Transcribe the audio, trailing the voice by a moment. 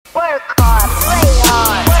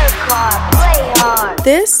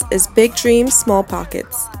This is Big Dreams, Small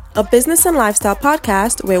Pockets, a business and lifestyle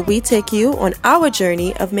podcast where we take you on our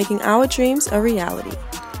journey of making our dreams a reality.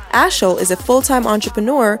 Ashel is a full-time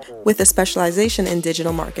entrepreneur with a specialization in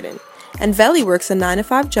digital marketing, and Veli works a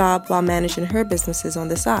 9-to-5 job while managing her businesses on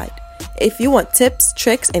the side. If you want tips,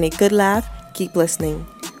 tricks, and a good laugh, keep listening.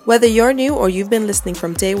 Whether you're new or you've been listening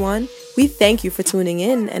from day one, we thank you for tuning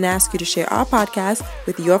in and ask you to share our podcast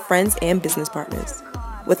with your friends and business partners.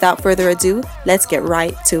 Without further ado, let's get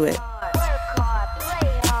right to it.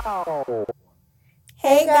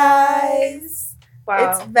 Hey guys!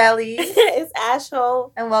 Wow. It's Veli. It's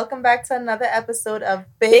Ashel. And welcome back to another episode of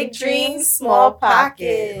Big Dreams, Small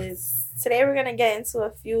Pockets. Today we're going to get into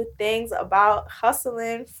a few things about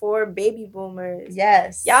hustling for baby boomers.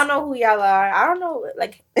 Yes. Y'all know who y'all are. I don't know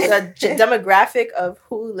like the demographic of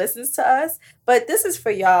who listens to us, but this is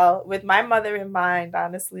for y'all with my mother in mind,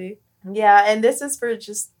 honestly. Yeah, and this is for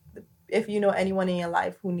just if you know anyone in your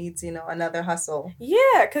life who needs, another hustle.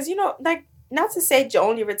 Yeah, because, like, not to say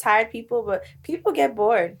only retired people, but people get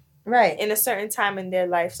bored. Right. In a certain time in their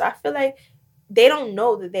life. So I feel like they don't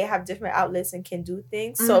know that they have different outlets and can do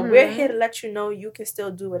things. So we're here to let you know you can still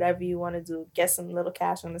do whatever you want to do. Get some little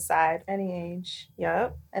cash on the side. Any age.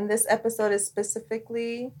 Yep. And this episode is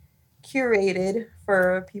specifically curated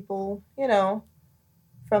for people,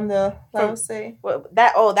 from the, let's say.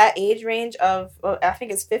 That age range of, I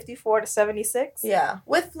think it's 54 to 76. Yeah.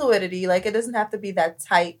 With fluidity. Like, it doesn't have to be that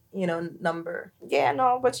tight, number. Yeah,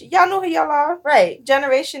 no, but y'all know who y'all are. Right.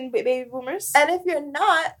 Generation baby boomers. And if you're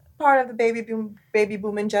not part of the baby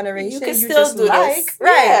booming generation, you can you still just do like, this.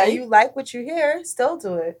 right? Yeah. You like what you hear, still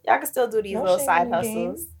do it. Y'all can still do these No little shame side in the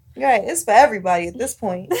hustles. game. Right, it's for everybody at this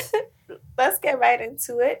point. Let's get right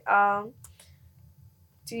into it.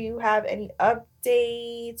 Do you have any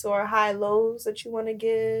updates or high lows that you want to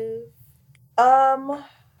give?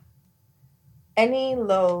 Any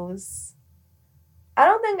lows? I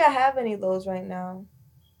don't think I have any lows right now.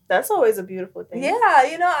 That's always a beautiful thing. Yeah,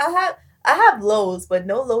 I have lows, but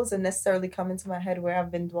no lows are necessarily coming to my head where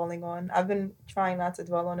I've been dwelling on. I've been trying not to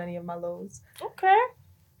dwell on any of my lows. Okay.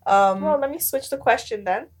 Well, let me switch the question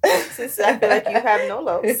then, since I feel like you have no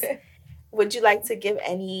lows. Would you like to give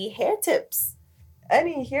any hair tips?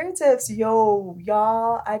 Any hair tips? Yo,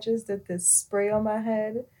 y'all, I just did this spray on my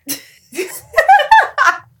head.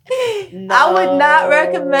 No. I would not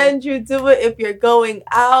recommend you do it if you're going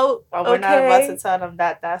out. Well, we're not about to tell them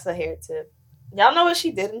that that's a hair tip. Y'all know what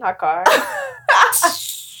she did in her car. What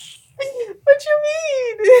you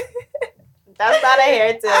mean? That's not a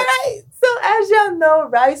hair tip. All right. So as y'all know,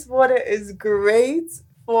 rice water is great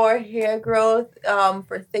for hair growth,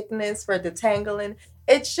 for thickness, for detangling.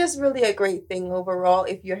 It's just really a great thing overall.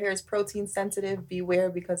 If your hair is protein sensitive, beware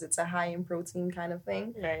because it's a high in protein kind of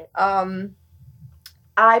thing. Right.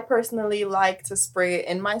 I personally like to spray it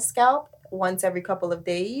in my scalp once every couple of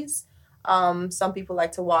days. Some people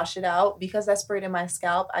like to wash it out. Because I spray it in my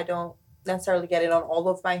scalp, I don't necessarily get it on all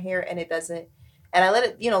of my hair, and I let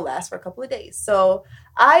it, last for a couple of days. So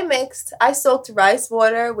I soaked rice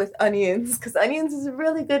water with onions, because onions is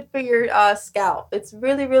really good for your scalp. It's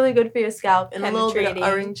really, really good for your scalp. And a little bit of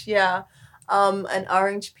orange, an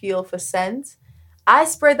orange peel for scent. I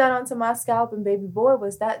sprayed that onto my scalp, and baby boy,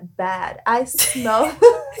 was that bad. I smelled...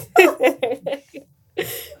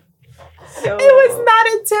 Yo. It was not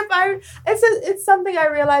a tip. It's something I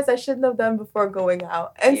realized I shouldn't have done before going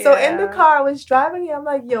out. And so in the car, I was driving here. I'm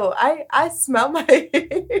like, yo, I smell my hair.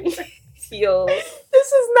 Yo.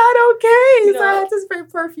 This is not okay. No. So I had to spray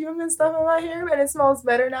perfume and stuff in my hair, and it smells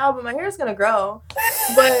better now, but my hair's going to grow.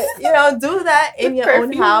 But, do that in your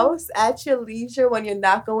own house at your leisure when you're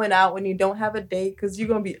not going out, when you don't have a date, because you're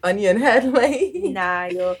going to be onion head. Nah,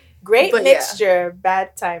 yo. Great mixture,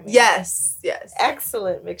 bad timing. Yes.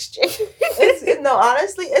 Excellent mixture.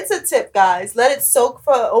 Honestly, it's a tip, guys. Let it soak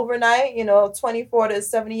for overnight, 24 to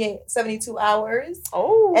 72 hours.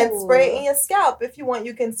 Oh. And spray it in your scalp. If you want,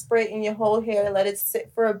 you can spray it in your whole hair, let it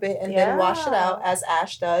sit for a bit, and then wash it out, as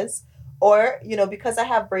Ash does. Or, because I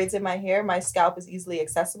have braids in my hair, my scalp is easily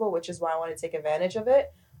accessible, which is why I want to take advantage of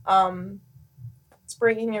it.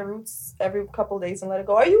 Spray in your roots every couple of days and let it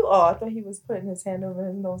go. I thought he was putting his hand over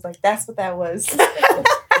his nose. Like, that's what that was.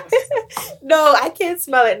 No, I can't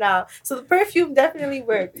smell it now. So the perfume definitely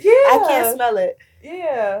worked. Yeah. I can't smell it.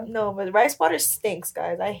 Yeah. No, but rice water stinks,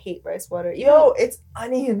 guys. I hate rice water. It's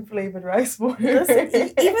onion flavored rice water. Listen,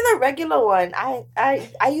 even the regular one, I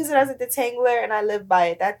use it as a detangler and I live by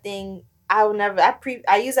it. That thing, I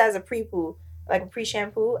use it as a pre-poo, like a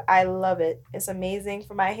pre-shampoo. I love it. It's amazing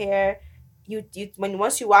for my hair.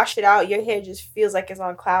 Once you wash it out, your hair just feels like it's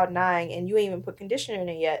on cloud 9, and you ain't even put conditioner in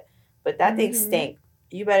it yet. But that thing stink.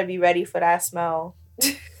 You better be ready for that smell.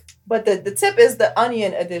 But the tip is the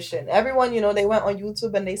onion edition. Everyone, they went on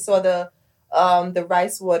YouTube and they saw the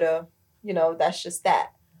rice water. That's just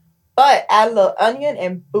that. But add a little onion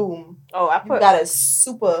and boom, Oh, you got a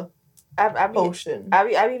super I be potion.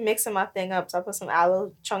 I be mixing my thing up. So I put some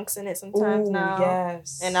aloe chunks in it sometimes Ooh, now.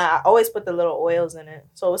 yes. And I always put the little oils in it.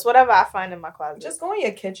 So it's whatever I find in my closet. Just go in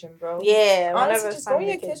your kitchen, bro. Yeah, honestly, just go in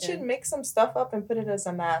your kitchen, mix some stuff up, and put it as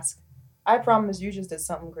a mask. I promise you just did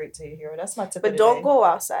something great to your hero. That's my tip. But don't go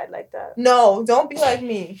outside like that. No, don't be like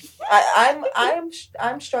me.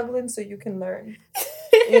 I'm struggling so you can learn.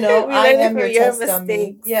 I am your test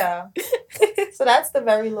dummy. Yeah. So that's the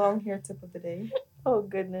very long hair tip of the day. Oh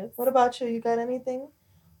goodness. What about you? You got anything?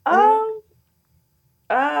 A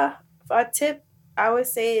tip I would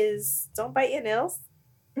say is don't bite your nails.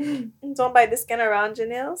 Don't bite the skin around your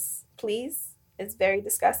nails, please. It's very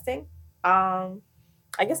disgusting.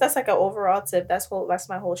 I guess that's like an overall tip. That's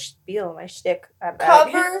my whole spiel, my shtick.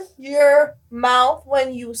 Cover your mouth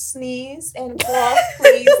when you sneeze and cough,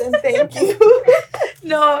 please, and thank you.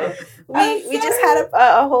 No, we just had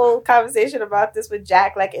a whole conversation about this with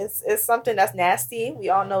Jack. Like it's something that's nasty. We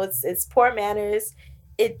all know it's poor manners.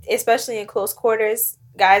 It especially in close quarters,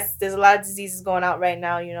 guys. There's a lot of diseases going out right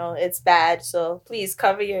now. It's bad. So please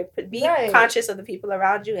be conscious of the people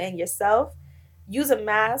around you and yourself. Use a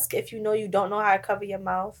mask if you don't know how to cover your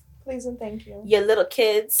mouth. Please and thank you. Your little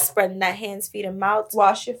kids spreading that hands, feet, and mouth.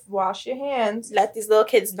 Wash your hands. Let these little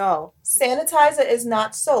kids know. Sanitizer is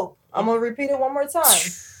not soap. I'm going to repeat it one more time.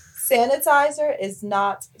 Sanitizer is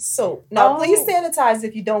not soap. Now, please sanitize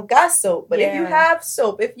if you don't got soap. But if you have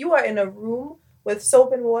soap, if you are in a room with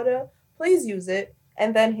soap and water, please use it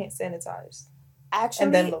and then hand sanitize. Actually,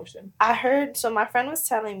 and then lotion. I heard, so my friend was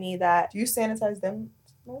telling me that. Do you sanitize them?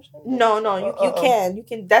 Lotion? No, you can. You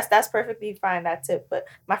can. That's perfectly fine, that tip. But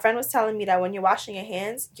my friend was telling me that when you're washing your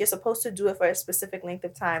hands, you're supposed to do it for a specific length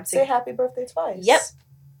of time. Say happy birthday twice. Yep.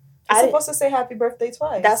 You're supposed to say happy birthday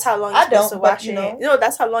twice. That's how long you're supposed to wash your hands. No,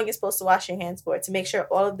 that's how long you're supposed to wash your hands for, to make sure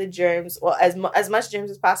all of the germs, or as much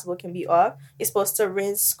germs as possible, can be off. You're supposed to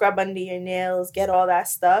rinse, scrub under your nails, get all that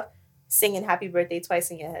stuff, singing happy birthday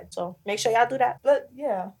twice in your head. So make sure y'all do that. But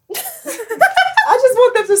yeah. I just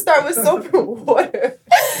want them to start with soap and water.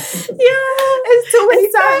 Yeah. It's too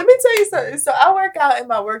many times. Let me tell you something. So I work out in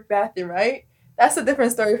my work bathroom, right? That's a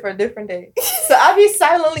different story for a different day. So I be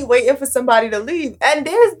silently waiting for somebody to leave. And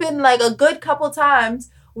there's been like a good couple times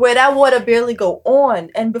where that water barely go on.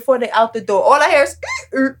 And before they out the door, all I hear is,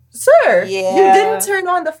 sir, you didn't turn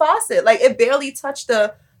on the faucet. Like it barely touched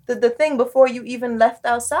the thing before you even left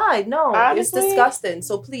outside. No, honestly, it's disgusting.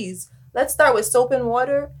 So please, let's start with soap and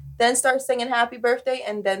water, then start singing happy birthday,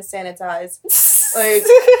 and then sanitize. Like,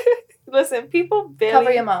 listen, people barely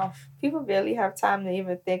cover your mouth. People barely have time to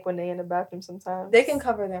even think when they're in the bathroom sometimes. They can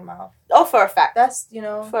cover their mouth. Oh, for a fact. That's,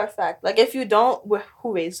 for a fact. Like, if you don't,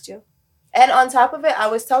 who raised you? And on top of it, I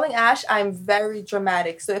was telling Ash, I'm very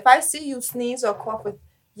dramatic. So if I see you sneeze or cough with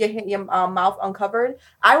your mouth uncovered,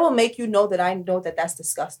 I will make you know that I know that that's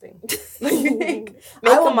disgusting.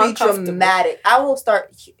 I will be dramatic. I will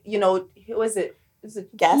start, who is it? Is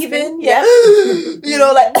it gasping? Yeah.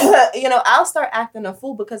 I'll start acting a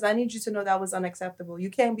fool because I need you to know that was unacceptable.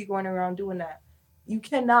 You can't be going around doing that. You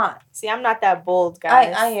cannot. See, I'm not that bold,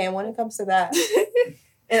 guys. I am when it comes to that.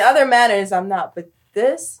 In other manners, I'm not. But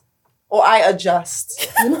this, or I adjust.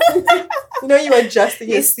 You adjust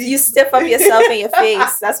your seat. You stiff up yourself in your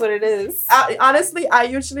face. That's what it is. Honestly, I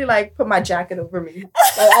usually put my jacket over me.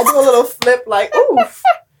 I do a little flip, oof.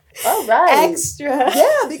 All right. Extra.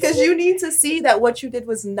 Yeah, because you need to see that what you did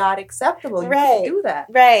was not acceptable. You can't do that.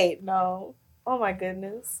 Right. No. Oh my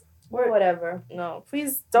goodness. Whatever. No,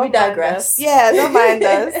 please don't. We digress. Yeah, don't mind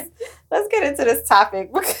us. Let's get into this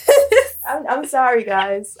topic. I'm sorry,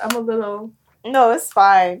 guys. I'm a little. No, it's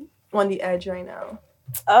fine. On the edge right now.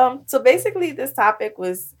 So basically, this topic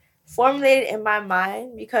was formulated in my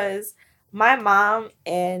mind because my mom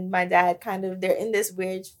and my dad they're in this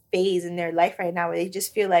weird phase in their life right now where they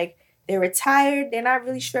just feel like they're retired. They're not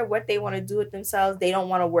really sure what they want to do with themselves. They don't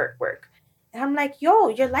want to work. And I'm like, yo,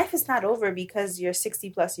 your life is not over because you're 60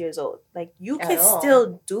 plus years old. Like, you can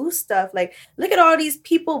still do stuff. Like, look at all these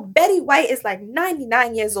people. Betty White is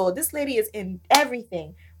 99 years old. This lady is in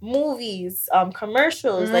everything. Movies,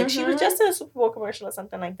 commercials. Mm-hmm. Like, she was just in a Super Bowl commercial or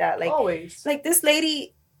something like that. Like, always. Like, this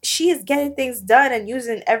lady, she is getting things done and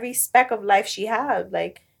using every speck of life she has.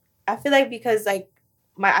 Like, I feel like because, I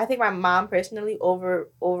think my mom personally over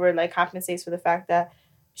compensates for the fact that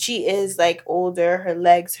she is like older, her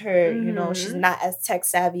legs hurt, you know, she's Mhm. not as tech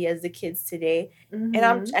savvy as the kids today.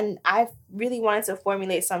 Mhm. And I really wanted to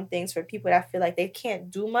formulate some things for people that feel like they can't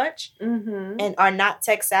do much Mhm. and are not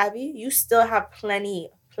tech savvy. You still have plenty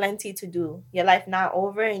to do. Your life not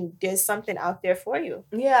over, and there's something out there for you.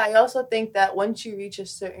 Yeah, I also think that once you reach a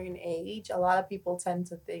certain age, a lot of people tend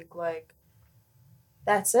to think like,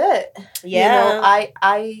 that's it. Yeah. You know,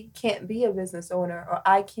 I can't be a business owner, or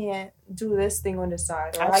I can't do this thing on the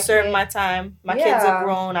side, or I've served my time. My kids are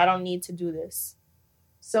grown. I don't need to do this.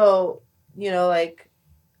 So, you know, like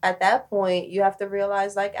at that point, you have to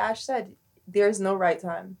realize, like Ash said, there's no right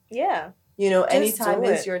time. Yeah. You know, Just anytime do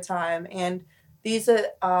is it. your time. And these are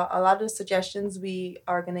a lot of the suggestions we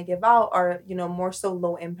are going to give out are, you know, more so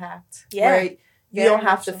low impact. Yeah. Right? You Very don't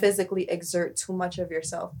have much to so. physically exert too much of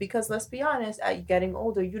yourself, because let's be honest, at getting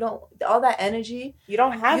older, you don't, all that energy, You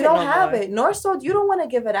don't have you it don't no have more. it. Nor so you don't want to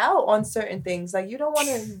give it out on certain things. Like you don't want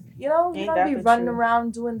to, you know, you Ain't don't that be the running truth?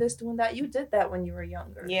 around doing this, doing that. You did that when you were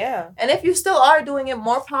younger. Yeah. And if you still are doing it,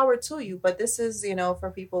 more power to you. But this is, you know,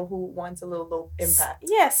 for people who want a little low impact.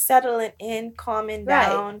 Yeah, settling in, calming Right.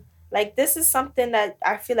 down. Like, this is something that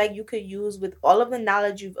I feel like you could use with all of the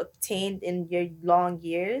knowledge you've obtained in your long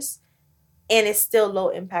years, and it's still low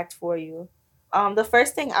impact for you. The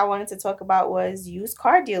first thing I wanted to talk about was used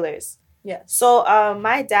car dealers. Yes. So,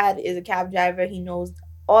 my dad is a cab driver. He knows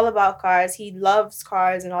all about cars. He loves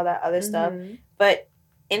cars and all that other stuff. Mhm. But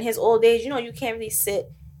in his old age, you know, you can't really sit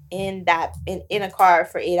in a car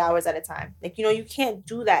for 8 hours at a time. Like, you know, you can't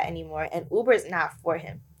do that anymore. And Uber is not for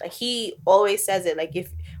him. Like, he always says it. Like,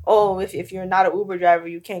 if you're not an Uber driver,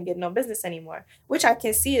 you can't get no business anymore. Which I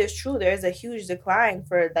can see is true. There is a huge decline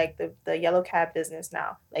for like the yellow cab business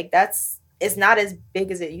now. Like, it's not as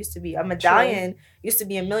big as it used to be. A medallion used to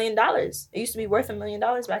be $1 million. It used to be worth $1 million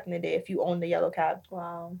back in the day if you owned the yellow cab.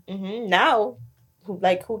 Wow. Now,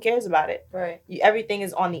 who cares about it? Right. Everything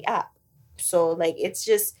is on the app. So like it's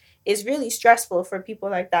really stressful for people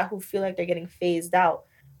like that who feel like they're getting phased out.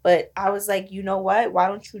 But I was like, you know what? Why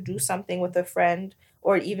don't you do something with a friend,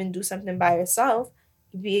 or even do something by yourself?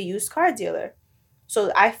 Be a used car dealer.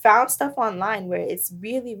 So I found stuff online where it's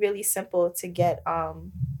really, really simple to get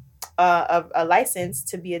a license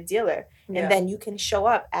to be a dealer, Yeah. and then you can show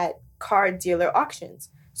up at car dealer auctions.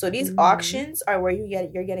 So these Mhm. auctions are where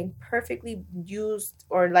you're getting perfectly used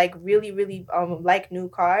or like really, really like new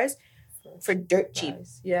cars for dirt cheap.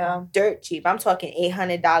 Nice. Yeah. Dirt cheap. I'm talking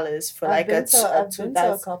 $800 for like I've been to a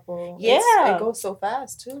 2000. couple. Yeah. It goes so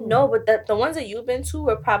fast too. No, but the ones that you've been to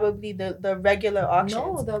were probably the regular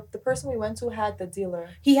auctions. No, the person we went to had the dealer.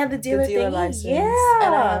 He had the dealer thingy? license. Yeah.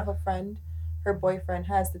 And I have a friend, her boyfriend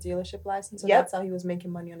has the dealership license, so Yep. that's how he was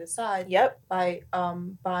making money on the side. Yep. By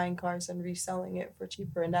buying cars and reselling it for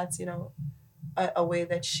cheaper, and that's, you know, a way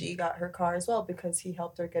that she got her car as well, because he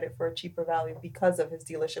helped her get it for a cheaper value because of his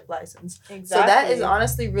dealership license. Exactly. So that is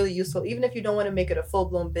honestly really useful, even if you don't want to make it a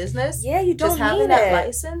full-blown business. Yeah, you don't just need having that it.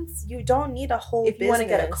 license. You don't need a whole If you want to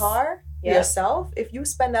get a car yourself, if you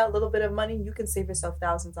spend that little bit of money, you can save yourself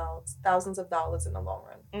thousands of dollars in the long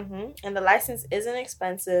run. Mm-hmm. And the license isn't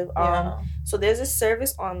expensive. Yeah. So there's a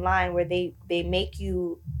service online where they get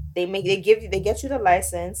you the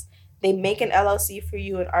license. They make an LLC for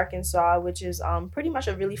you in Arkansas, which is pretty much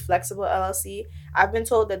a really flexible LLC. I've been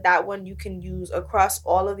told that one you can use across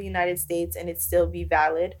all of the United States and it still be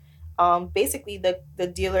valid. Basically, the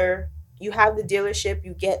dealer, you have the dealership,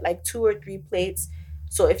 you get like 2 or 3 plates.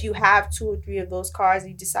 So if you have 2 or 3 of those cars,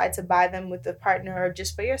 you decide to buy them with a partner or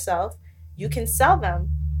just for yourself, you can sell them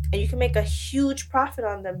and you can make a huge profit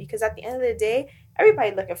on them, because at the end of the day,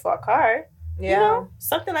 everybody looking for a car. Yeah. You know,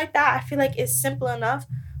 something like that. I feel like it's simple enough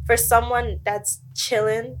for someone that's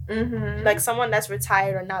chilling, Mm-hmm. like someone that's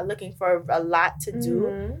retired or not looking for a lot to do.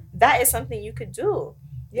 Mm-hmm. That is something you could do.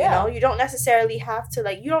 Yeah. You know, you don't necessarily have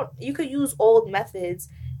to you could use old methods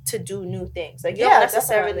to do new things. Like you don't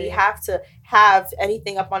necessarily have to have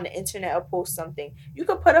anything up on the internet or post something. You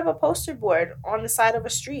could put up a poster board on the side of a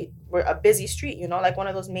street, or a busy street, you know, like one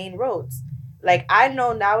of those main roads. Like I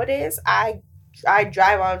know nowadays, I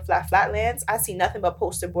drive on flatlands. I see nothing but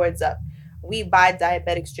poster boards up. We buy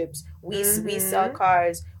diabetic strips. We sell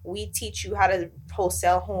cars. We teach you how to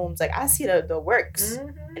wholesale homes. Like I see the works,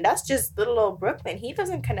 and that's just little old Brooklyn. He lives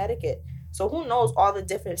in Connecticut, so who knows all the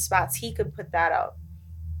different spots he could put that out.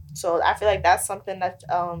 So I feel like that's something that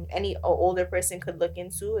any older person could look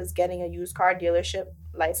into, is getting a used car dealership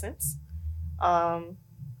license.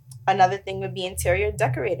 Another thing would be interior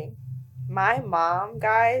decorating. My mom,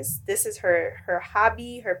 guys, this is her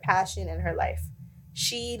hobby, her passion, and her life.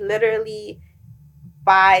 She literally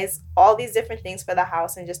buys all these different things for the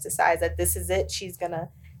house and just decides that this is it. She's gonna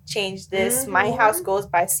change this. My house goes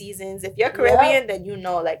by seasons. If you're Caribbean, then you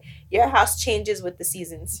know, like, your house changes with the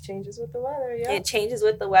seasons. It changes with the weather, yeah. It changes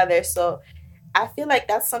with the weather. So I feel like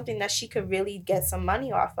that's something that she could really get some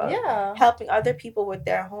money off of. Yeah. Helping other people with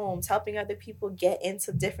their homes, helping other people get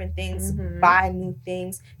into different things, buy new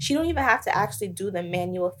things. She don't even have to actually do the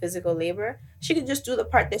manual physical labor. She could just do the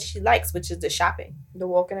part that she likes, which is the shopping. The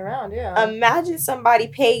walking around, yeah. Imagine somebody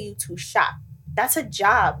pay you to shop. That's a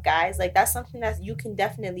job, guys. Like, that's something that you can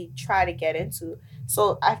definitely try to get into.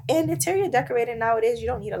 So, and interior decorating nowadays, you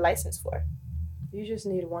don't need a license for. You just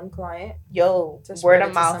need one client. Yo, to word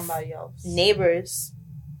of mouth. Somebody else. Neighbors.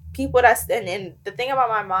 People that's... And the thing about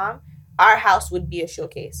my mom, our house would be a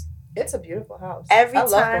showcase. It's a beautiful house. I love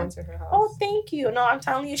going to her house. Oh, thank you. No, I'm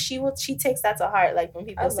telling you, she takes that to heart. Like, when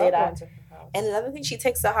people say that. Going to her house. And another thing she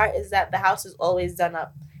takes to heart is that the house is always done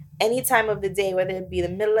up. Any time of the day, whether it be the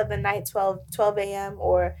middle of the night, 12 a.m.,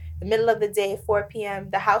 or the middle of the day, 4 p.m.,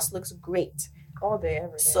 the house looks great. All day,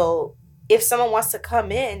 every day. So if someone wants to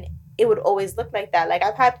come in, it would always look like that. Like,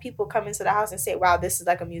 I've had people come into the house and say, wow, this is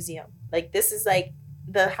like a museum. Like, this is like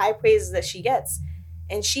the high praises that she gets.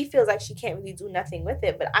 And she feels like she can't really do nothing with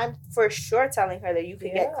it. But I'm for sure telling her that you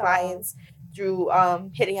can get clients through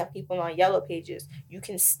hitting up people on Yellow Pages. You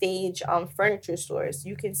can stage furniture stores.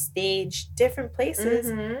 You can stage different places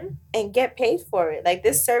and get paid for it. Like,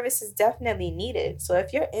 this service is definitely needed. So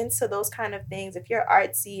if you're into those kind of things, if you're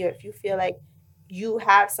artsy, or if you feel like you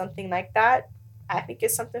have something like that, I think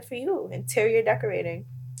it's something for you. Interior decorating.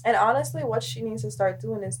 And honestly, what she needs to start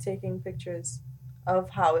doing is taking pictures of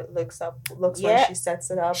how it looks when she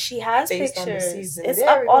sets it up. She has based pictures. On the season. It's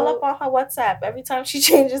all up on her WhatsApp every time she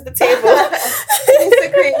changes the table.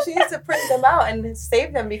 She needs to print them out and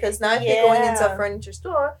save them, because now if you're going into a furniture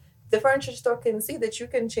store, the furniture store can see that you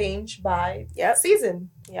can change by season.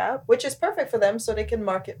 Yeah. Which is perfect for them, so they can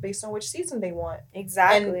market based on which season they want.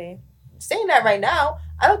 Exactly. And saying that right now,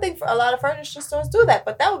 I don't think a lot of furniture stores do that,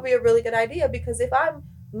 but that would be a really good idea, because if I'm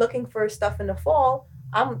looking for stuff in the fall,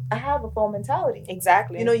 I have a fall mentality.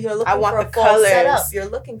 Exactly. You know, you're looking for a fall colors. setup. You're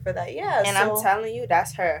looking for that, yeah. And I'm telling you,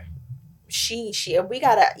 that's her. We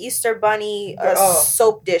got a Easter bunny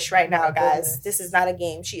soap dish right now, guys. Goodness. This is not a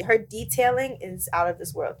game. Her detailing is out of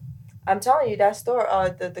this world. I'm telling you, that store,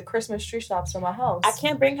 the Christmas tree shops from my house. I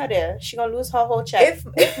can't bring her there. She gonna lose her whole check.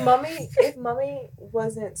 If mommy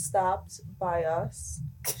wasn't stopped by us,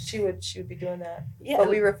 she would be doing that. Yeah. But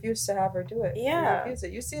we refuse to have her do it. Yeah. We refuse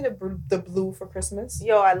it. You see the blue for Christmas?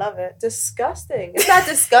 Yo, I love it. Disgusting. It's not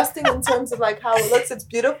disgusting in terms of like how it looks. It's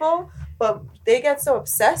beautiful, but they get so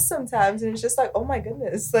obsessed sometimes, and it's just like, oh my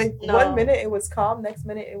goodness. Like 1 minute it was calm, next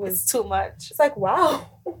minute it's too much. It's like, wow.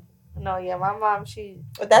 No, yeah, my mom,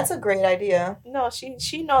 But that's a great idea. No,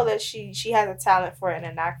 she know that she has a talent for it and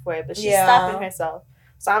a knack for it, but she's stopping herself.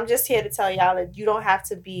 So I'm just here to tell y'all that you don't have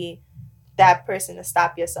to be that person to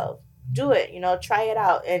stop yourself. Do it, try it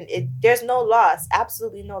out, and there's no loss,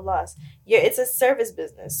 absolutely no loss. It's a service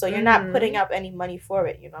business, so you're not putting up any money for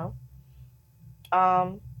it.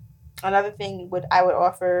 Another thing I would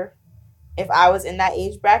offer, if I was in that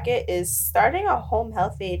age bracket, is starting a home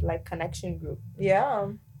health aid like connection group. Yeah.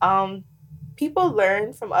 People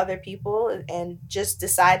learn from other people and just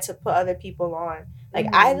decide to put other people on. Like,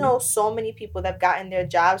 I know so many people that have gotten their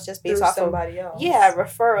jobs just based off somebody else. Yeah,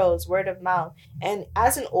 referrals, word of mouth. And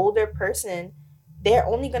as an older person, they're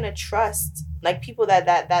only gonna trust like people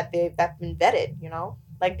that's been vetted.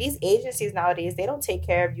 Like, these agencies nowadays, they don't take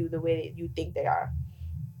care of you the way that you think they are.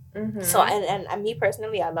 Mm-hmm. So and me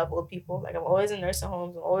personally, I love old people. Like, I'm always in nursing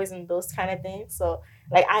homes, I'm always in those kind of things. So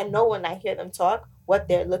like, I know when I hear them talk what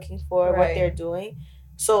they're looking for, what they're doing.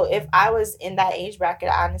 So if I was in that age bracket,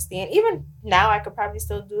 I understand. Even now, I could probably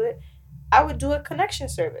still do it. I would do a connection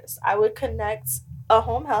service. I would connect a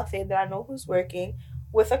home health aide that I know who's working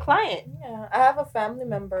with a client. Yeah, I have a family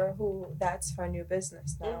member who that's her new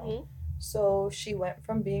business now. Mm-hmm. So she went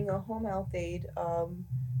from being a home health aide,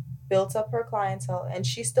 built up her clientele, and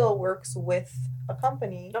she still works with a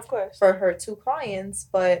company, of course, for her 2 clients.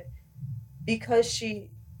 But because she's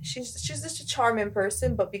just a charming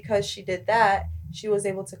person, but because she did that, she was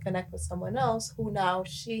able to connect with someone else who now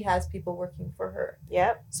she has people working for her.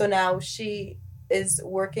 Yep. So now she is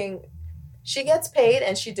working. She gets paid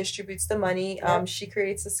and she distributes the money. Yep. She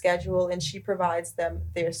creates a schedule and she provides them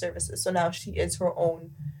their services. So now she is her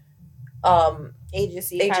own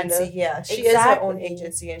agency. Yeah, she is her own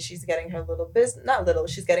agency, and she's getting her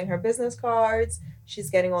she's getting her business cards, she's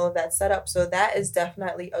getting all of that set up. So that is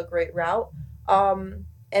definitely a great route, and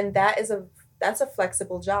that's a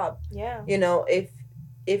flexible job. Yeah,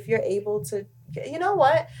 if you're able to,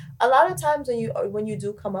 a lot of times when you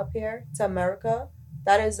do come up here to America,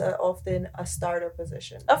 that is often a starter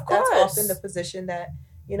position. Of course. That's often the position that,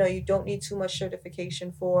 you don't need too much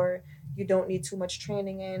certification for. You don't need too much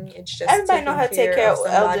training in. It's just everybody know how to take care of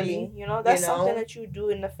somebody, elderly. That's something that you do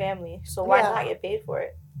in the family. So why not get paid for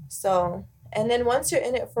it? So, and then once you're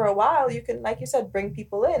in it for a while, you can, like you said, bring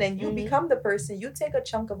people in, and you become the person. You take a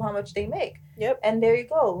chunk of how much they make. Yep. And there you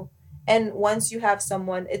go. And once you have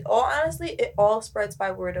someone, it all spreads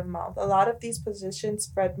by word of mouth. A lot of these positions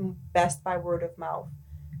spread best by word of mouth.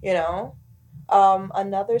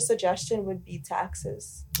 Another suggestion would be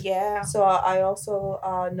taxes. Yeah. So I also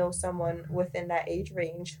know someone within that age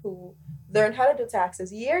range who learned how to do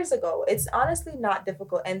taxes years ago. It's honestly not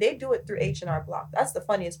difficult, and they do it through H&R Block. That's the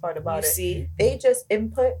funniest part about it. See? They just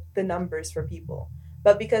input the numbers for people.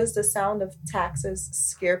 But because the sound of taxes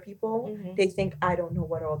scare people, they think, I don't know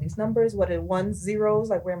what are all these numbers, what are ones, zeros,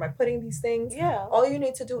 like where am I putting these things? Yeah. All you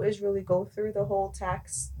need to do is really go through the whole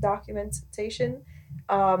tax documentation.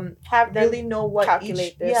 Have them really know what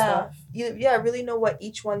calculate their stuff. Really know what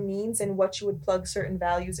each one means and what you would plug certain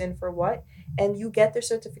values in for what. And you get their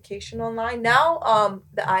certification online. Now,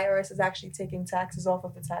 the IRS is actually taking taxes off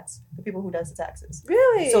of the people who does the taxes.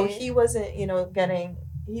 Really? So he wasn't getting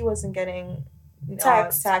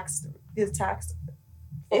taxed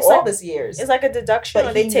for all these years. It's like a deduction,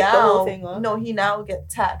 but they take the whole thing off. No, he now get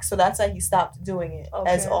taxed, so that's why he stopped doing it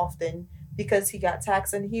as often, because he got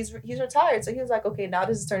taxed, and he's retired. So he was like, okay, now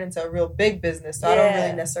this has turned into a real big business, so I don't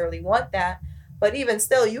really necessarily want that. But even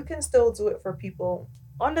still, you can still do it for people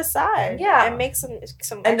on the side, and make some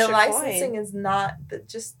extra and the licensing is not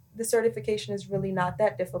the certification is really not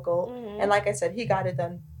that difficult. And like I said, he got it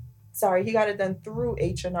done through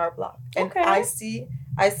H&R Block. And I see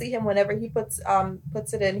him whenever he puts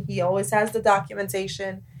it in, he always has the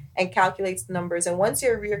documentation and calculates the numbers. And once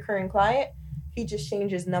you're a reoccurring client, he just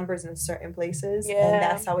changes numbers in certain places, and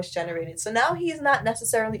that's how it's generated. So now he's not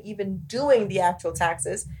necessarily even doing the actual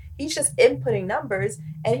taxes. He's just inputting numbers,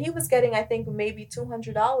 and he was getting, I think, maybe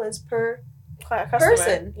 $200 per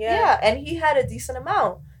person. Yeah, and he had a decent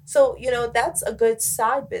amount. So, that's a good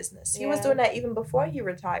side business. He was doing that even before he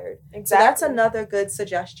retired. Exactly. So that's another good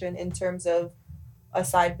suggestion in terms of a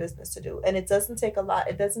side business to do. And it doesn't take a lot.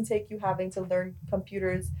 It doesn't take you having to learn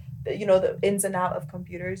computers, the ins and out of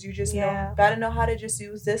computers. You just got to know how to just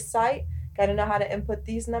use this site, got to know how to input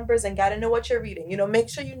these numbers, and got to know what you're reading. Make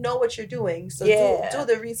sure you know what you're doing. So do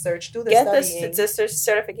the research, do the studying. Get the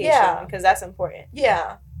certification, because that's important.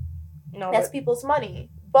 Yeah. That's people's money.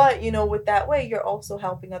 But, with that way, you're also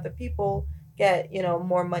helping other people get,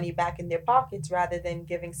 more money back in their pockets rather than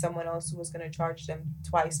giving someone else who was going to charge them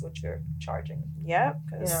twice what you're charging. Yeah,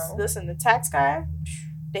 because, listen, the tax guy,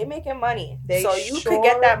 they making money. So you could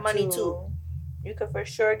get that money, too. You could for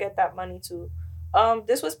sure get that money, too.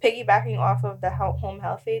 This was piggybacking off of the home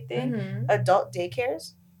health aid thing. Adult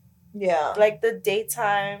daycares. Yeah. Like the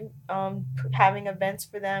daytime, having events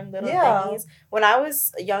for them, little thingies. When I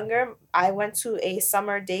was younger, I went to a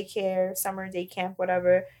summer day camp,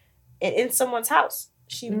 whatever, in someone's house.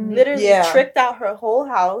 She literally tricked out her whole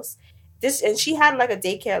house. And she had like a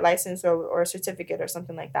daycare license or a certificate or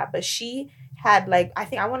something like that. But she had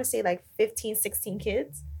I want to say 15, 16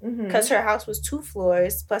 kids. Because her house was 2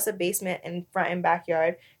 floors plus a basement and front and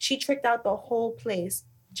backyard. She tricked out the whole place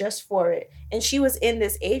just for it. And she was in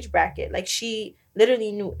this age bracket. She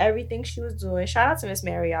literally knew everything she was doing. Shout out to Miss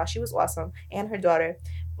Marielle. She was awesome. And her daughter.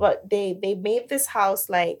 But they made this house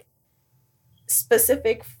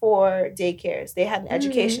specific for daycares. They had an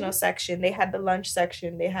educational section. They had the lunch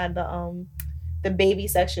section. They had the baby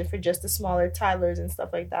section for just the smaller toddlers and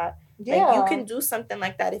stuff like that. Yeah. You can do something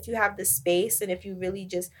like that if you have the space and if you really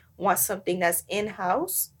just want something that's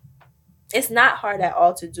in-house. It's not hard at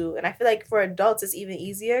all to do. And I feel like for adults, it's even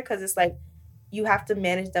easier because it's you have to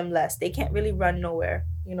manage them less. They can't really run nowhere,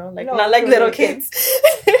 not like little kids.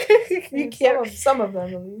 You can't. Some of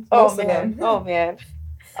them, at least. Oh, man.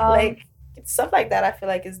 Stuff like that, I feel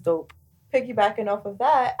like is dope. Piggybacking off of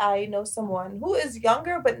that, I know someone who is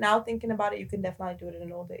younger, but now thinking about it, you can definitely do it at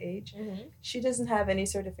an older age. She doesn't have any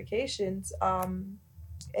certifications,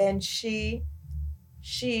 and she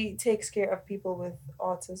takes care of people with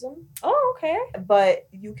autism. Oh, okay. But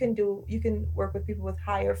you can work with people with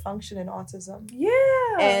higher function in autism.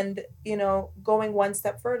 Yeah. And, going one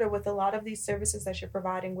step further with a lot of these services that you're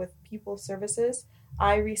providing with people services,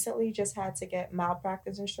 I recently just had to get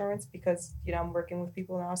malpractice insurance because, I'm working with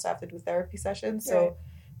people now, so I have to do therapy sessions, so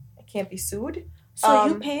I can't be sued. So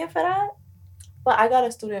you paying for that? But I got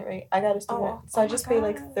a student rate. So I just pay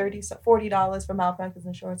 $40 for malpractice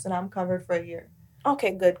insurance, and I'm covered for a year.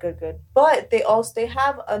 Okay, good. But they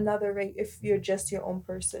have another rate if you're just your own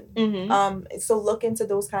person. So look into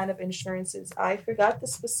those kind of insurances. I forgot the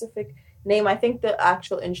specific name. I think the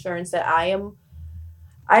actual insurance that I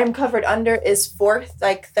am covered under is for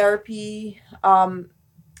like therapy, for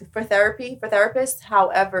therapists.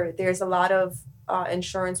 However, there's a lot of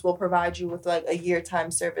insurance will provide you with like a year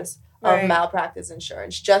time service of malpractice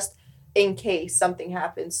insurance just in case something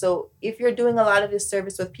happens. So if you're doing a lot of this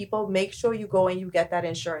service with people, make sure you go and you get that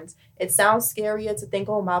insurance. It sounds scarier to think,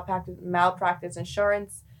 oh, malpractice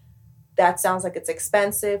insurance. That sounds like it's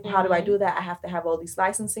expensive. How do I do that? I have to have all these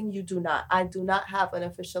licensing. You do not. I do not have an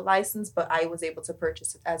official license, but I was able to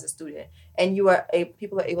purchase it as a student. And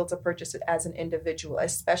people are able to purchase it as an individual,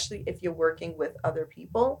 especially if you're working with other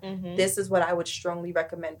people. This is what I would strongly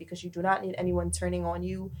recommend because you do not need anyone turning on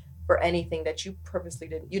you for anything that you purposely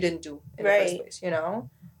didn't do in the first place, you know?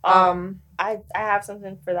 I have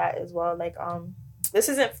something for that as well. Like, this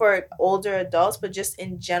isn't for older adults, but just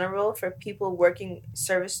in general for people working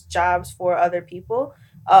service jobs for other people.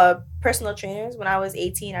 Personal trainers. When I was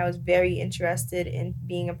 18, I was very interested in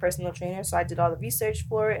being a personal trainer, so I did all the research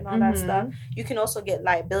for it and all that stuff. You can also get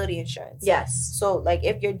liability insurance. Yes. So, like,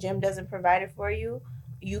 if your gym doesn't provide it for you,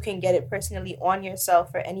 you can get it personally on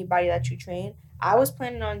yourself for anybody that you train. I was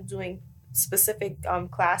planning on doing specific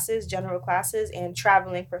classes, general classes, and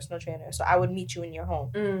traveling personal trainer. So I would meet you in your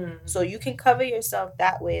home. So you can cover yourself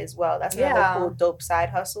that way as well. That's another cool, dope side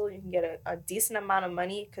hustle. You can get a decent amount of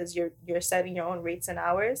money because you're setting your own rates and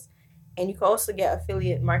hours. And you can also get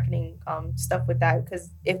affiliate marketing stuff with that because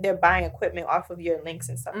if they're buying equipment off of your links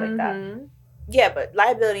and stuff like that. Yeah, but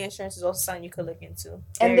liability insurance is also something you could look into.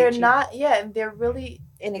 And they're not, they're really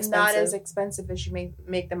not as expensive as you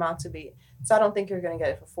make them out to be. So I don't think you're going to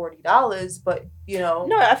get it for $40, but, you know.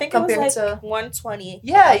 No, I think compared it was like to $120.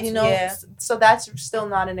 Yeah, you know, so that's still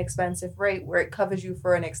not an expensive rate where it covers you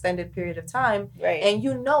for an extended period of time. Right. And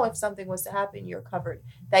you know if something was to happen, you're covered.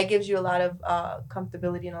 That gives you a lot of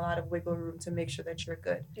comfortability and a lot of wiggle room to make sure that you're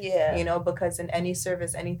good. Yeah. You know, because in any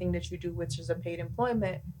service, anything that you do, which is a paid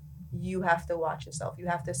employment, you have to watch yourself. You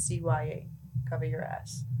have to CYA. Cover your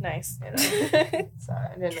ass. Nice. You know? Sorry,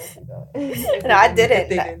 I didn't know if you know. No, I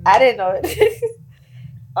didn't. I didn't know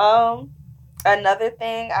it. Another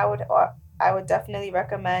thing I would definitely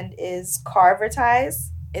recommend is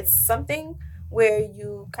Carvertise. It's something where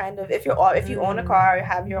you kind of if you own a car or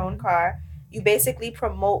have your own car, you basically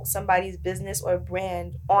promote somebody's business or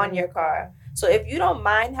brand on your car. So if you don't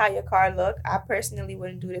mind how your car look, I personally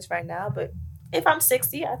wouldn't do this right now, but if I'm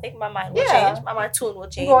 60, I think my mind will change. My tune will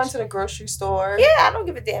change. You go into the grocery store. Yeah, I don't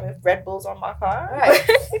give a damn if Red Bull's on my car. Right.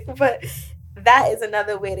 But that is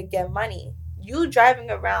another way to get money. You driving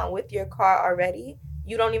around with your car already,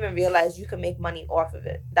 you don't even realize you can make money off of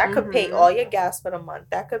it. That could pay all your gas for the month.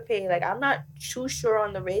 That could pay, like, I'm not too sure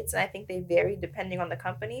on the rates, and I think they vary depending on the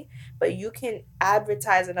company, but you can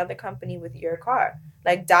advertise another company with your car.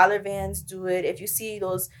 Like dollar vans do it. If you see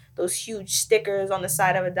those huge stickers on the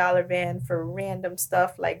side of a dollar van for random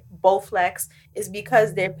stuff like Bowflex, is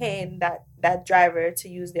because they're paying that driver to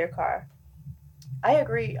use their car. I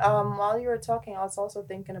agree. While you were talking, I was also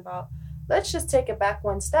thinking about, let's just take it back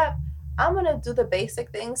one step. I'm gonna do the basic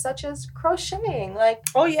things such as crocheting, like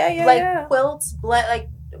quilts, like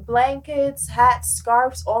blankets, hats,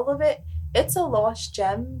 scarves, all of it. It's a lost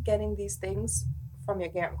gem getting these things from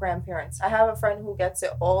your grandparents. I have a friend who gets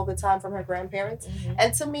it all the time from her grandparents,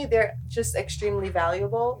 and to me they're just extremely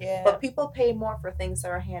valuable. But people pay more for things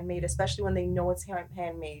that are handmade, especially when they know it's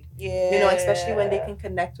handmade. You know, especially when they can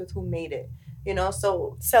connect with who made it. You know,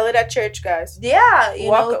 so sell it at church, guys. Yeah,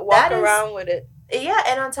 walk around with it. Yeah,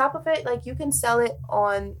 and on top of it, like, you can sell it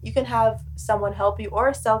on, you can have someone help you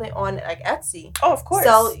or sell it on, like, Etsy. Oh, of course.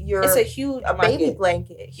 It's a huge baby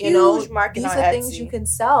blanket. Huge market. These are things you can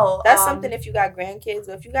sell. That's something if you got grandkids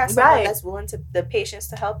or if you got someone that's willing to, the patience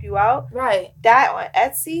to help you out. Right. That on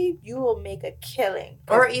Etsy, you will make a killing.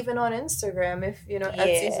 Or even on Instagram. If, you know,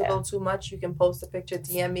 Etsy's a little too much, you can post a picture,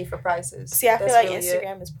 DM me for prices. See, I feel like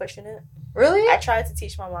Instagram is pushing it. Really? I tried to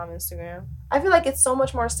teach my mom Instagram. I feel like it's so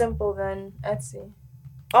much more simple than Etsy.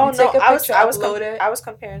 Oh, no, I was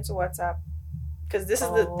comparing to WhatsApp. Because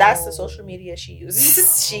that's the social media she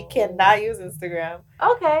uses. She cannot use Instagram.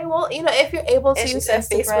 Okay, well, you know, if you're able to use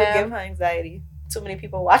Instagram. Facebook give her anxiety. Too many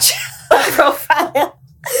people watch her profile.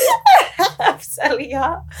 I'm telling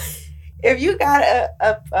y'all. If you got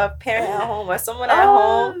a parent at home or someone at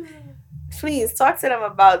home, please talk to them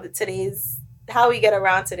about how we get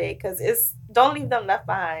around today. Because don't leave them left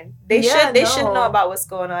behind. They should know about what's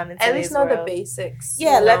going on in today's At least know world. the basics.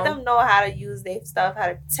 Yeah, let them know how to use their stuff, how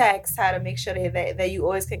to text, how to make sure that you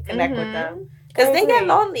always can connect with them. Because I they get agree.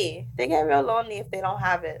 lonely. They get real lonely if they don't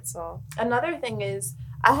have it. So Another thing is,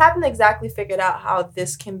 I haven't exactly figured out how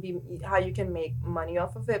you can make money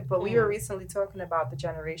off of it, but we were recently talking about the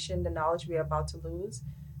generation, the knowledge we're about to lose.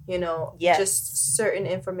 You know, Yes. just certain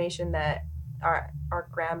information that our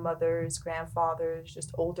grandmothers, grandfathers,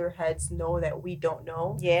 just older heads know that we don't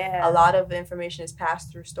know. yeah, A lot of information is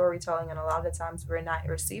passed through storytelling, and a lot of times we're not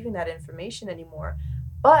receiving that information anymore.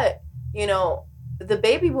 But, you know, the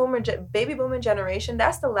baby boomer generation,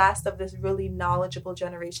 that's the last of this really knowledgeable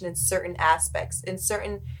generation in certain aspects, in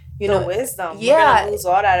certain, you the know, wisdom. yeah. We're gonna lose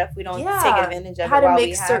all that if we don't take Yeah. advantage of how it to while make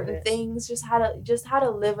we have certain it. things, just how to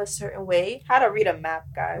live a certain way. How to read a map,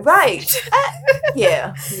 guys. Right.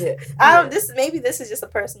 Yeah. This is just a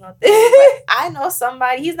personal thing. But I know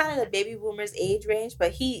somebody. He's not in the baby boomers age range,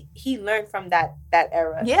 but he learned from that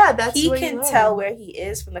era. Yeah, that's He where you can learn. tell where he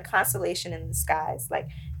is from the constellation in the skies. Like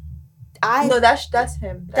No, that's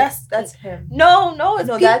him. That's him. no, it's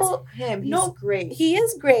No, people. that's him. He's No, great. He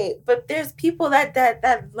is great, but there's people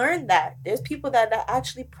that learn that. There's people that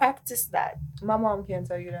actually practice that. My mom can't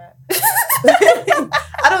tell you that.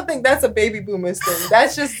 I don't think that's a baby boomers thing.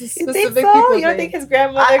 That's just a You specific think so? people You don't thing. think his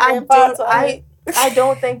grandmother, grandpa told him I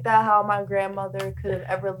don't think that how my grandmother could have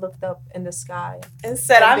ever looked up in the sky. and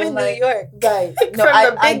said, and "I'm been in like, New York." Right. No,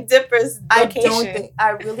 From the Big Dipper's location. I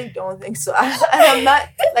really don't think so. I'm not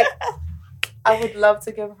like. I would love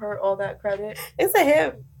to give her all that credit. It's a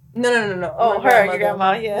him. No. Oh, My your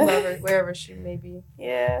grandma, yeah. wherever she may be.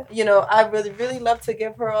 Yeah. You know, I really love to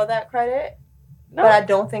give her all that credit, No, but I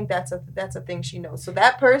don't think that's a thing she knows. So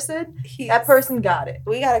that person got it.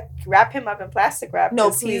 We gotta wrap him up in plastic wrap. No,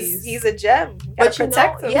 'cause please. He's a gem. You But gotta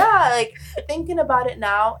protect him. yeah, like thinking about it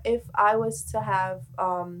now, if I was to have,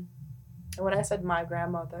 when I said my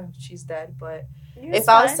grandmother, she's dead, but if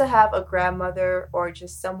I was to have a grandmother or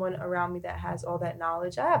just someone around me that has all that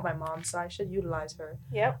knowledge, I have my mom, so I should utilize her.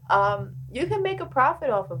 Yep. You can make a profit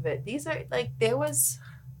off of it. These are like there was.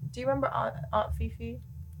 Do you remember Aunt Fifi?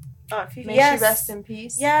 May she rest in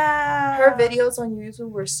peace. Yeah. Her videos on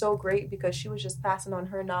YouTube were so great because she was just passing on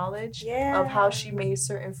her knowledge of how she made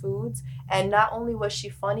certain foods, and not only was she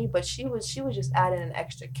funny, but she was just adding an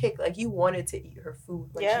extra kick. Like you wanted to eat her food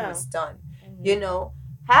when she was done. Mm-hmm. You know,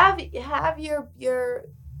 have your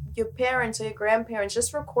parents or your grandparents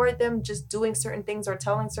just record them just doing certain things or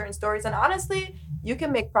telling certain stories, and honestly, you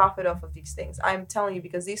can make profit off of these things. I'm telling you,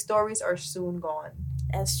 because these stories are soon gone.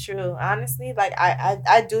 That's true. Honestly, like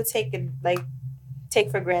I do take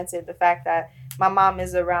for granted the fact that my mom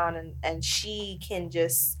is around and she can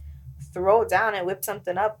just throw down and whip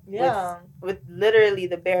something up with literally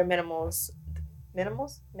the bare minimal,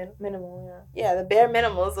 yeah, the bare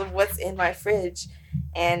minimals of what's in my fridge.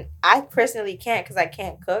 And I personally can't because I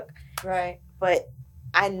can't cook. Right. But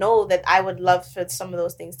I know that I would love for some of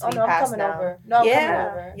those things to be passed down. Over. No, I'm coming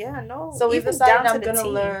over. Yeah, no. So we've even decided down I'm to the gonna tea.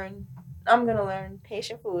 learn. I'm gonna learn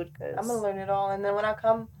Haitian food because I'm gonna learn it all, and then when I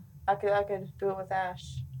come, I could do it with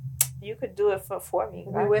Ash. you could do it for me.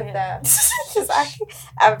 Be with that. Because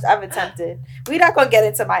I've attempted. We're not gonna get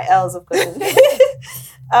into my L's of cooking.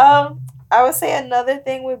 I would say another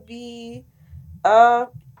thing would be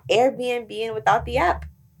Airbnb without the app.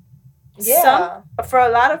 Yeah. For a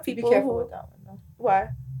lot of Be people careful who with that one though. why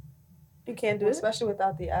you can't do it. Especially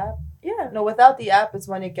without the app. Yeah. No, without the app is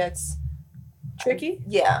when it gets Tricky.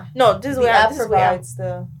 Yeah. No, this is The where app this is where provides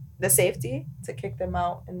the safety. to kick them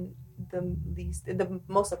out in the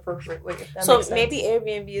most appropriate way. If that So makes sense. maybe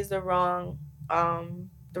Airbnb is the wrong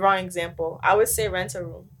example. I would say rent a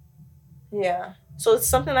room. Yeah. So it's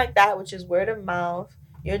something like that, which is word of mouth.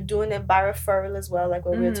 You're doing it by referral as well, like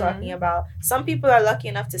what we were talking about. Some people are lucky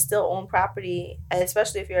enough to still own property, and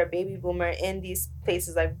especially if you're a baby boomer in these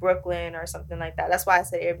places like Brooklyn or something like that. That's why I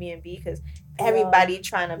said Airbnb, because everybody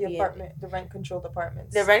trying to be the rent-controlled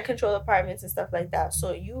apartments. the rent-controlled apartments and stuff like that.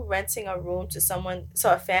 So you renting a room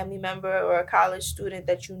to a family member or a college student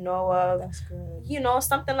that you know of, That's good. you know,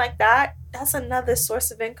 something like that. That's another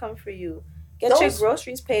source of income for you. Get your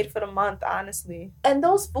groceries paid for the month, honestly. And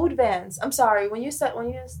those food vans. I'm sorry, when you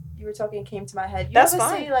were talking, it came to my head. You That's ever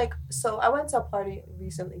fine. see so I went to a party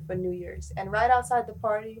recently for New Year's, and right outside the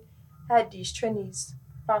party had these Trinis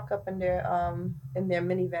park up in their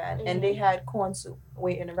minivan, and they had corn soup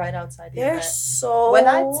waiting right outside the They're event. so When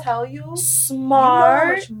I tell you, smart. you know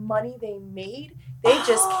how much money they made? They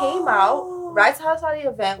just came out right outside the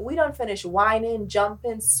event. We done finished whining,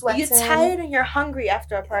 jumping, sweating. You're tired and you're hungry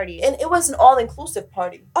after a party. And it was an all-inclusive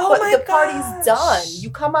party. Oh but my the party's gosh. done.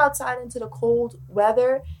 You come outside into the cold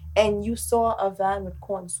weather and you saw a van with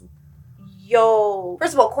corn soup. Yo.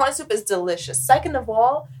 First of all, corn soup is delicious. Second of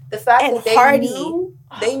all, the fact And that hearty.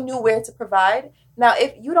 they knew where to provide. Now,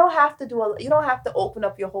 if you don't have to you don't have to open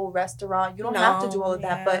up your whole restaurant. You don't have to do all of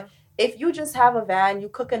that. But if you just have a van, you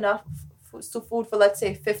cook enough food for, let's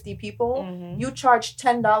say, 50 people, you charge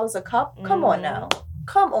 $10 a cup. Come on now.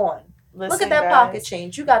 Come on. Look at that pocket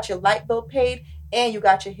change. You got your light bill paid, and you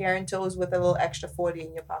got your hair and toes with a little extra 40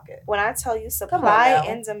 in your pocket. When I tell you supply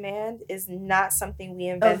and demand is not something we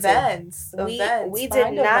invented. We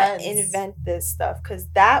did not invent this stuff, because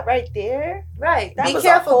that right there. Right. Be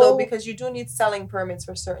careful, though, because you do need selling permits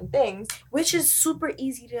for certain things. Which is super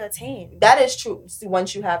easy to attain. That is true. See,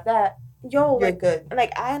 once you have that, you're good.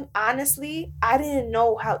 Like, I honestly didn't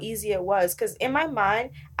know how easy it was, because in my mind,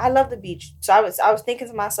 I love the beach. So I was thinking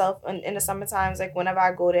to myself in the summer times, like, whenever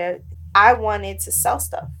I go there, I wanted to sell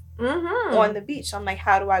stuff on the beach. So I'm like,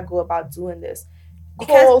 how do I go about doing this?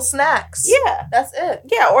 Because cold snacks. Yeah. That's it.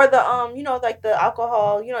 Yeah, or the like the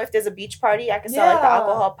alcohol, if there's a beach party, I can sell like the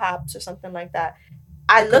alcohol pops or something like that.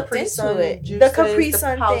 I looked into it. Juices, the Capri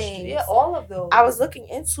Sun things. Yeah, all of those. I was looking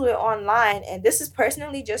into it online, and this is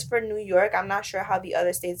personally just for New York. I'm not sure how the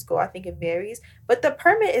other states go. I think it varies. But the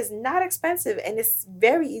permit is not expensive, and it's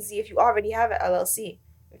very easy if you already have an LLC.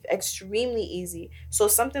 Extremely easy. So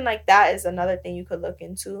something like that is another thing you could look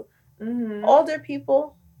into. Older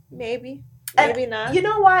people, maybe not. You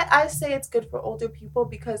know why I say it's good for older people?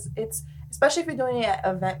 Because it's, especially if you're doing it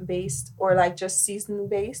event based or like just season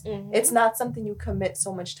based, it's not something you commit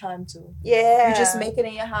so much time to. Yeah, you just make it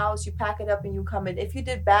in your house, you pack it up, and you come in. If you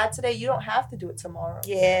did bad today, you don't have to do it tomorrow.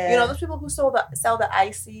 Yeah, those people who sell the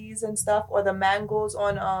ices and stuff, or the mangoes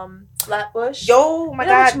on Flatbush. Yo, my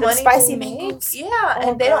God, the spicy mangoes. Yeah,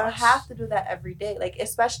 and they don't have to do that every day. Like,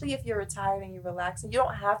 especially if you're retired and you're relaxing, you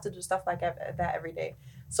don't have to do stuff like that every day.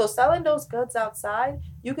 So selling those goods outside,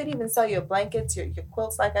 you could even sell your blankets, your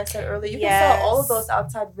quilts, like I said earlier. You can sell all of those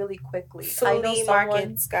outside really quickly. Flea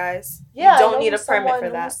markets, guys. Yeah, you don't need a permit for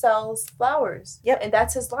that. Who sells flowers? Yep, and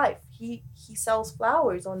that's his life. He sells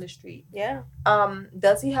flowers on the street. Yeah.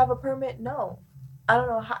 Does he have a permit? No. I don't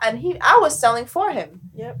know how. And I was selling for him.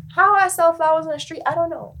 Yep. How I sell flowers on the street, I don't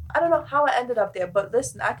know. I don't know how I ended up there. But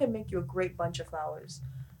listen, I can make you a great bunch of flowers.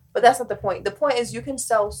 But that's not the point. The point is you can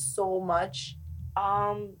sell so much.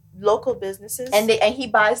 Local businesses, and he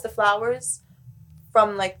buys the flowers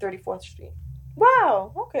from like 34th Street.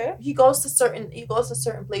 Wow. Okay. He goes to certain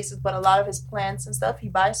places, but a lot of his plants and stuff he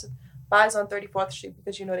buys on 34th Street,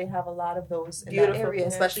 because they have a lot of those in that area,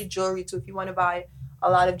 especially jewelry too. If you want to buy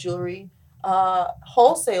a lot of jewelry,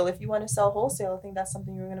 wholesale. If you want to sell wholesale, I think that's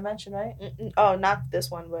something you were going to mention, right? Oh, not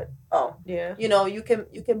this one, but yeah. You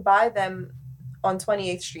can buy them on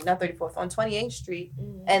 28th Street, not 34th, on 28th Street,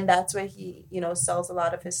 and that's where he, sells a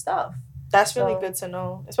lot of his stuff. That's really good to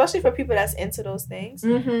know, especially for people that's into those things.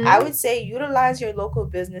 I would say utilize your local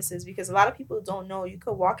businesses, because a lot of people don't know. You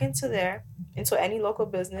could walk into any local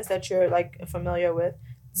business that you're like familiar with,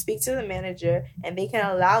 speak to the manager, and they can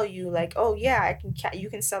allow you, like, oh yeah, you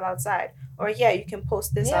can sell outside, or yeah, you can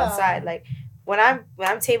post this outside. Like, when I'm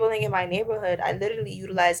tabling in my neighborhood, I literally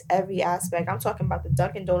utilize every aspect. I'm talking about the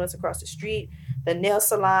Dunkin' Donuts across the street, the nail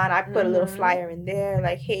salon. I put a little flyer in there,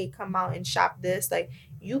 like, hey, come out and shop this. Like,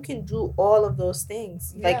 you can do all of those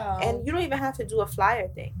things. Like, and you don't even have to do a flyer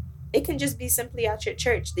thing. It can just be simply at your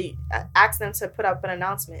church. Ask them to put up an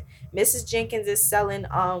announcement. Mrs. Jenkins is selling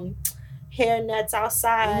hair nets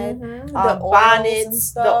outside, the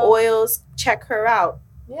bonnets, the oils. Check her out.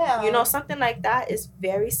 Yeah. Something like that is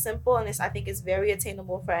very simple, and I think it's very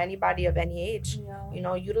attainable for anybody of any age.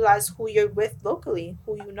 Yeah. Utilize who you're with locally,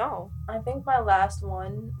 who you know. I think my last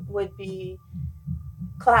one would be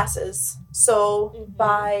classes. So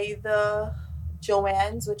by the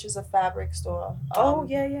Joann's, which is a fabric store.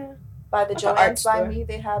 Yeah. By the Joann's by me,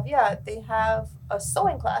 they have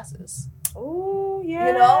sewing classes. Oh,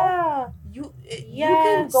 yeah. You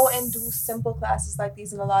can go and do simple classes like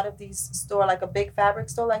these in a lot of these stores, like a big fabric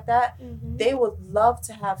store like that. They would love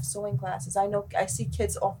to have sewing classes. I see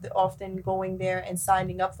kids often going there and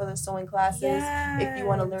signing up for the sewing classes. If you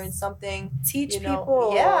want to learn something, teach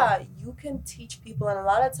people. Yeah, you can teach people, and a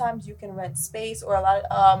lot of times you can rent space, or a lot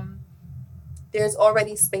of there's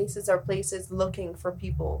already spaces or places looking for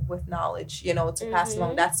people with knowledge, to pass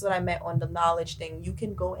along. That's what I meant on the knowledge thing. You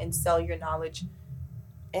can go and sell your knowledge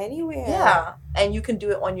anywhere. Yeah, and you can do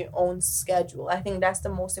it on your own schedule. I think that's the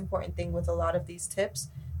most important thing with a lot of these tips.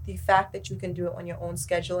 The fact that you can do it on your own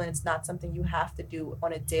schedule, and it's not something you have to do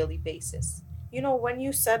on a daily basis. When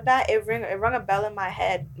you said that, it rang a bell in my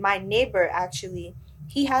head. My neighbor, actually,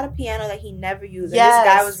 He had a piano that he never used. Yes, and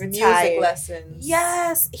this guy was retired. music lessons.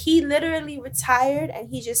 Yes, he literally retired, and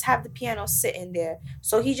he just had the piano sitting there.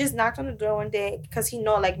 So he just knocked on the door one day because he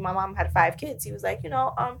know, like, my mom had 5 kids. He was like,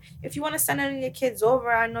 if you want to send any of your kids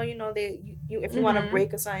over, I know, if you want to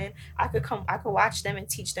break or something, I could watch them and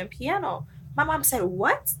teach them piano. My mom said,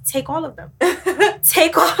 what? Take all of them.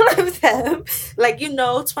 Take all of them. Like,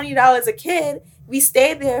 $20 a kid. We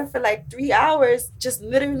stayed there for like 3 hours just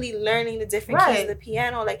literally learning the different keys of the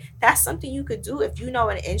piano. Like, that's something you could do if you know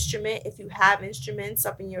an instrument, if you have instruments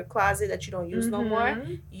up in your closet that you don't use no more.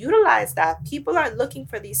 Utilize that. People are looking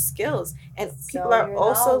for these skills, and people are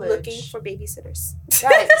also looking for babysitters.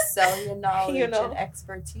 Right. Sell your knowledge and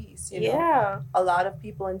expertise. Yeah. A lot of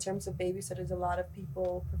people, in terms of babysitters, a lot of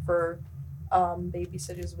people prefer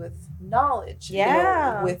babysitters with knowledge.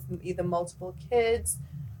 With either multiple kids,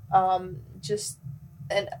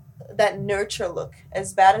 and that nurture look.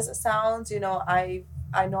 As bad as it sounds, I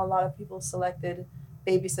know a lot of people selected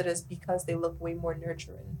babysitters because they look way more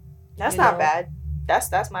nurturing. That's not bad.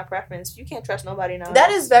 That's my preference. You can't trust nobody now.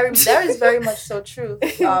 That is very much so true.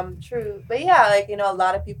 True. But yeah, a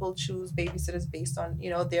lot of people choose babysitters based on,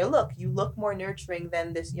 their look. You look more nurturing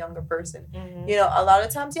than this younger person. Mm-hmm. A lot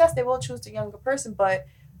of times, yes, they will choose the younger person, but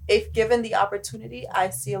if given the opportunity, I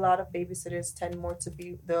see a lot of babysitters tend more to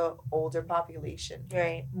be the older population.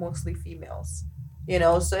 Right. Mostly females.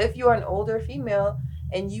 So if you are an older female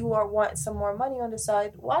and you want some more money on the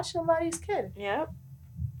side, watch somebody's kid. Yep.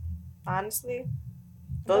 Honestly,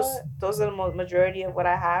 those are the majority of what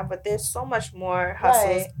I have, but there's so much more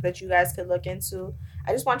hustles that you guys could look into.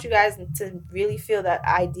 I just want you guys to really feel that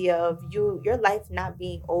idea of your life not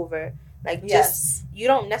being over. Like, just, you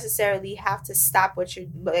don't necessarily have to stop what you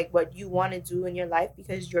want to do in your life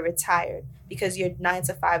because you're retired, because your 9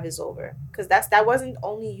 to 5 is over. Because that wasn't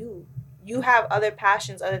only you. You have other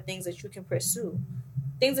passions, other things that you can pursue,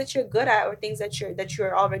 things that you're good at, or things that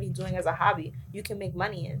you're already doing as a hobby. You can make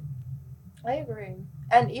money in. I agree.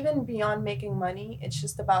 And even beyond making money, it's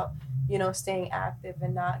just about, staying active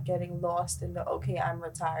and not getting lost in the, okay, I'm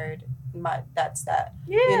retired. That's that.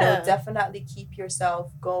 Yeah. Definitely keep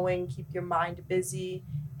yourself going, keep your mind busy.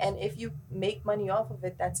 And if you make money off of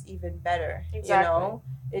it, that's even better. Exactly.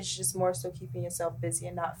 It's just more so keeping yourself busy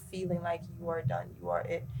and not feeling like you are done, you are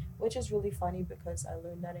it. Which is really funny because I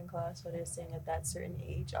learned that in class where they're saying at that certain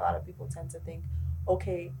age, a lot of people tend to think,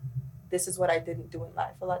 okay, this is what I didn't do in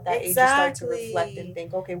life. A lot of that age you start to reflect and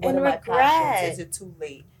think, okay, what are my passions? Is it too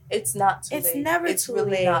late? It's not too late. It's never too late. It's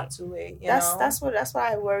really not too late. That's what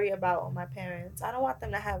I worry about with my parents. I don't want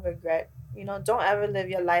them to have regret. Don't ever live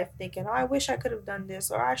your life thinking, oh, I wish I could have done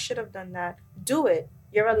this or I should have done that. Do it.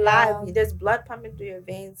 You're alive. Yeah. There's blood pumping through your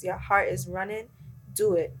veins. Your heart is running.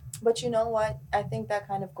 Do it. But you know what? I think that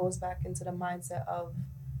kind of goes back into the mindset of,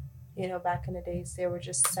 back in the days, they were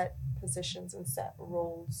just set positions and set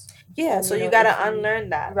roles. Yeah, and, so you got to unlearn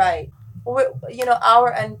that. Right.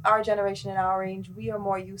 Our generation and our age, we are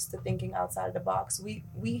more used to thinking outside of the box.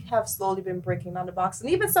 We have slowly been breaking down the box. And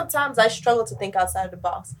even sometimes I struggle to think outside of the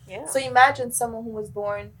box. Yeah. So imagine someone who was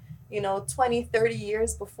born, 20, 30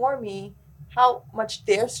 years before me, how much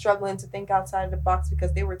they're struggling to think outside of the box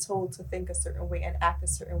because they were told to think a certain way and act a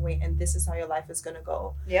certain way, and this is how your life is going to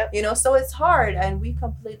go. Yep. So it's hard, and we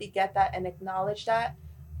completely get that and acknowledge that.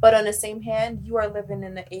 But on the same hand, you are living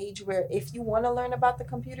in an age where if you want to learn about the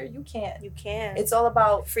computer, you can. You can. It's all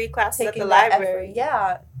about free classes at the library. Effort.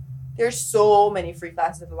 Yeah. There's so many free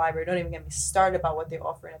classes at the library. Don't even get me started about what they're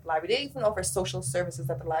offering at the library. They even offer social services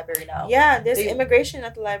at the library now. Yeah, there's immigration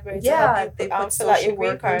at the library. Yeah, they put social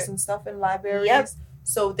workers and stuff in libraries. Yep.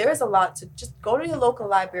 So there's a lot to just go to your local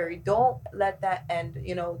library. Don't let that end.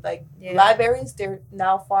 Libraries, they're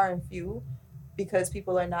now far and few because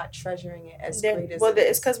people are not treasuring it as great as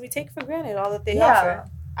it's because we take for granted all that they offer.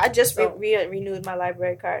 I just renewed my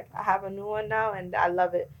library card. I have a new one now, and I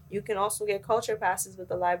love it. You can also get culture passes with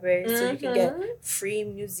the library, so you can get free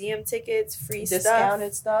museum tickets, free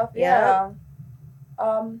discounted stuff. Yeah.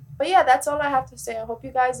 But yeah, that's all I have to say. I hope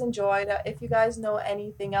you guys enjoyed. If you guys know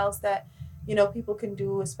anything else that people can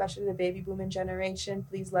do, especially the baby booming generation,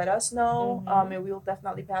 please let us know. And we will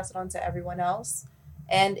definitely pass it on to everyone else.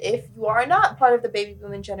 And if you are not part of the baby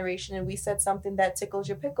booming generation and we said something that tickles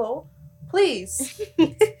your pickle, please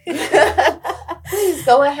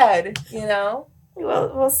go ahead,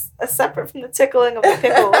 Well, separate from the tickling of the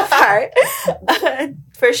pickle part,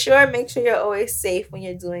 for sure, make sure you're always safe when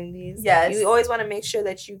you're doing these. Yes. You always want to make sure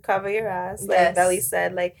that you cover your ass, like Belly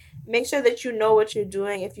said. Like, make sure that you know what you're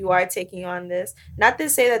doing if you are taking on this. Not to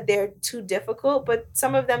say that they're too difficult, but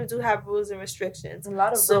some of them do have rules and restrictions. A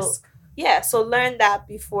lot of risk. Yeah, so learn that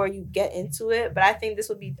before you get into it. But I think this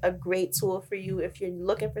would be a great tool for you if you're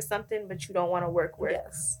looking for something but you don't want to work.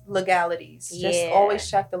 Yes, legalities. Just Yeah. always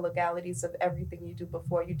check the legalities of everything you do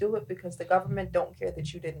before you do it, because the government don't care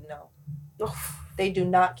that you didn't know. They do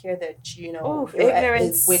not care that you know.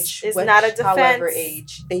 Ignorance is not a defense. However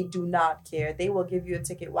age, they do not care. They will give you a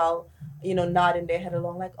ticket while nodding their head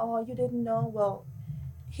along like, "Oh, you didn't know? Well,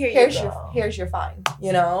 here's your fine."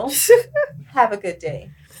 Have a good day.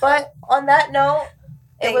 But on that note,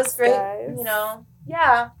 it was great. Guys.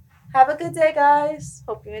 Yeah. Have a good day, guys.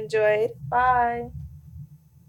 Hope you enjoyed. Bye.